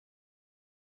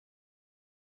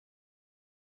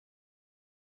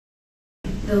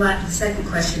The second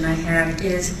question I have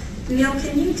is, Neil,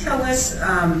 can you tell us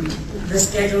the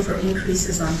schedule for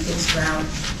increases on fixed route?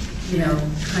 You know,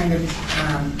 kind of,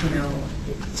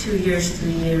 2 years,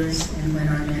 3 years, and when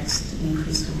our next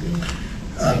increase will be?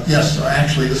 Yes, so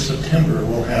actually this September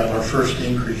we'll have our first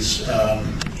increase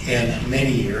in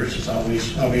many years. It's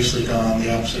always obviously gone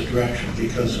the opposite direction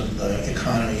because of the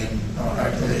economy, and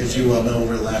as you well know,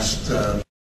 over the last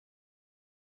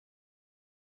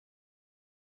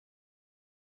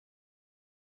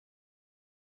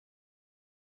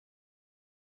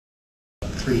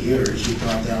 3 years, you've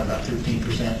gone down about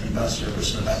 13% in bus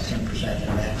service and about 10%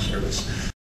 in MAX service.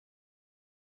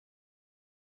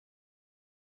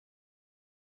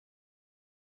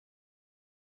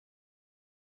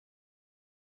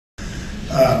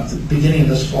 The beginning of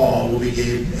this fall, we'll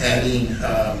be adding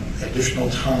additional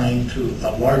time to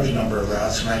a large number of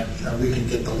routes, and we can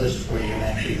get the list for you, and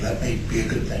actually that may be a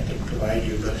good thing to provide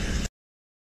you. But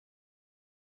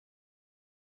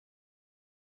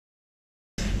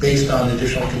based on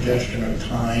additional congestion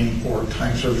or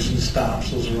time servicing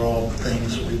stops, those are all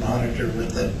things that we monitor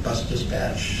with the bus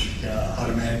dispatch,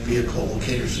 automatic vehicle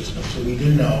locator system. So we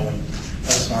do know when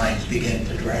bus lines begin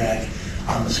to drag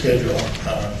on the schedule,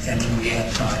 and when we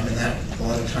add time, and that a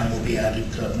lot of time will be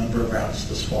added to a number of routes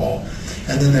this fall.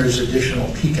 And then there's additional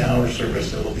peak hour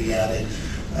service that will be added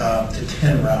to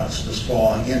 10 routes this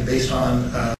fall, again based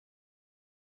on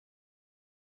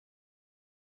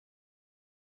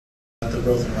the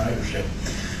growth in ridership.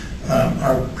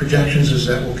 Our projections is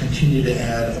that we'll continue to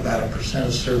add about 1%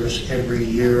 of service every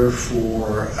year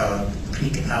for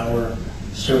peak hour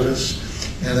service,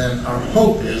 and then our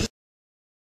hope is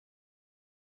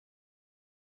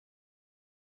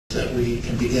that we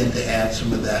can begin to add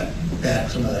some of that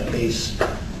base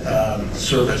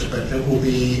service, but it will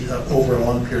be over a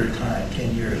long period of time,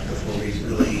 10 years, before we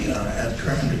really, at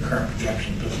current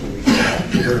projections, before we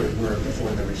get to where we were before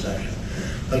the recession.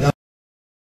 But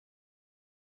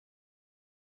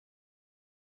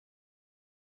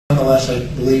nonetheless, I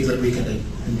believe that we can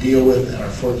deal with, and our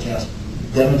forecast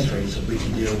demonstrates that we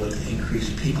can deal with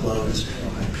increased peak loads,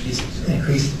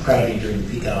 increased crowding during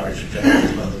peak hours, which I think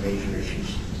is one of the major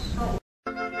issues.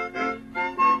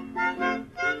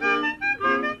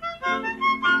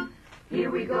 Here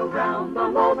we go round the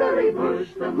mulberry bush,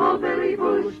 the mulberry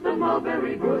bush, the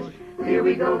mulberry bush. Here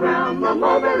we go round the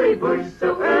mulberry bush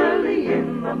so early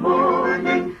in the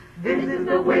morning. This is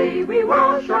the way we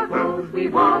wash our clothes, we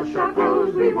wash our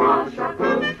clothes, we wash our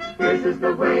clothes. This is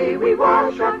the way we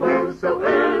wash our clothes so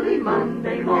early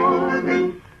Monday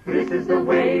morning. This is the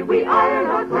way we iron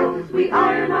our clothes, we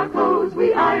iron our clothes,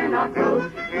 we iron our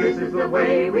clothes. This is the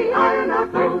way we iron our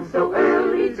clothes so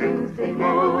early Tuesday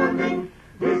morning.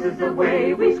 This is the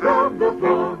way we scrub the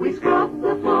floor, we scrub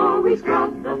the floor, we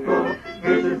scrub the floor.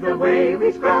 This is the way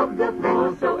we scrub the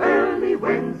floor so early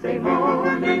Wednesday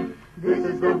morning. This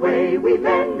is the way we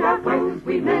mend our clothes,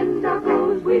 we mend our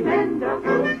clothes, we mend our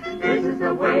clothes. This is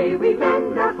the way we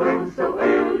mend our clothes so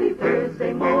early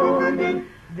Thursday morning.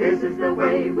 This is the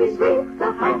way we sweep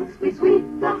the house, we sweep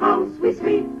the house, we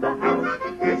sweep the house.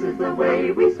 This is the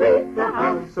way we sweep the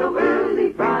house so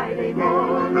early Friday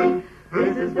morning.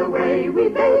 This is the way we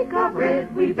bake our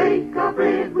bread, we bake our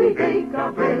bread, we bake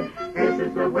our bread. This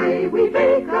is the way we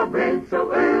bake our bread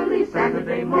so early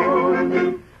Saturday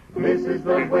morning. This is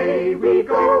the way we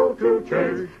go to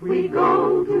church, we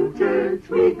go to church,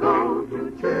 we go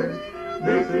to church.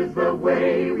 This is the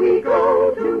way we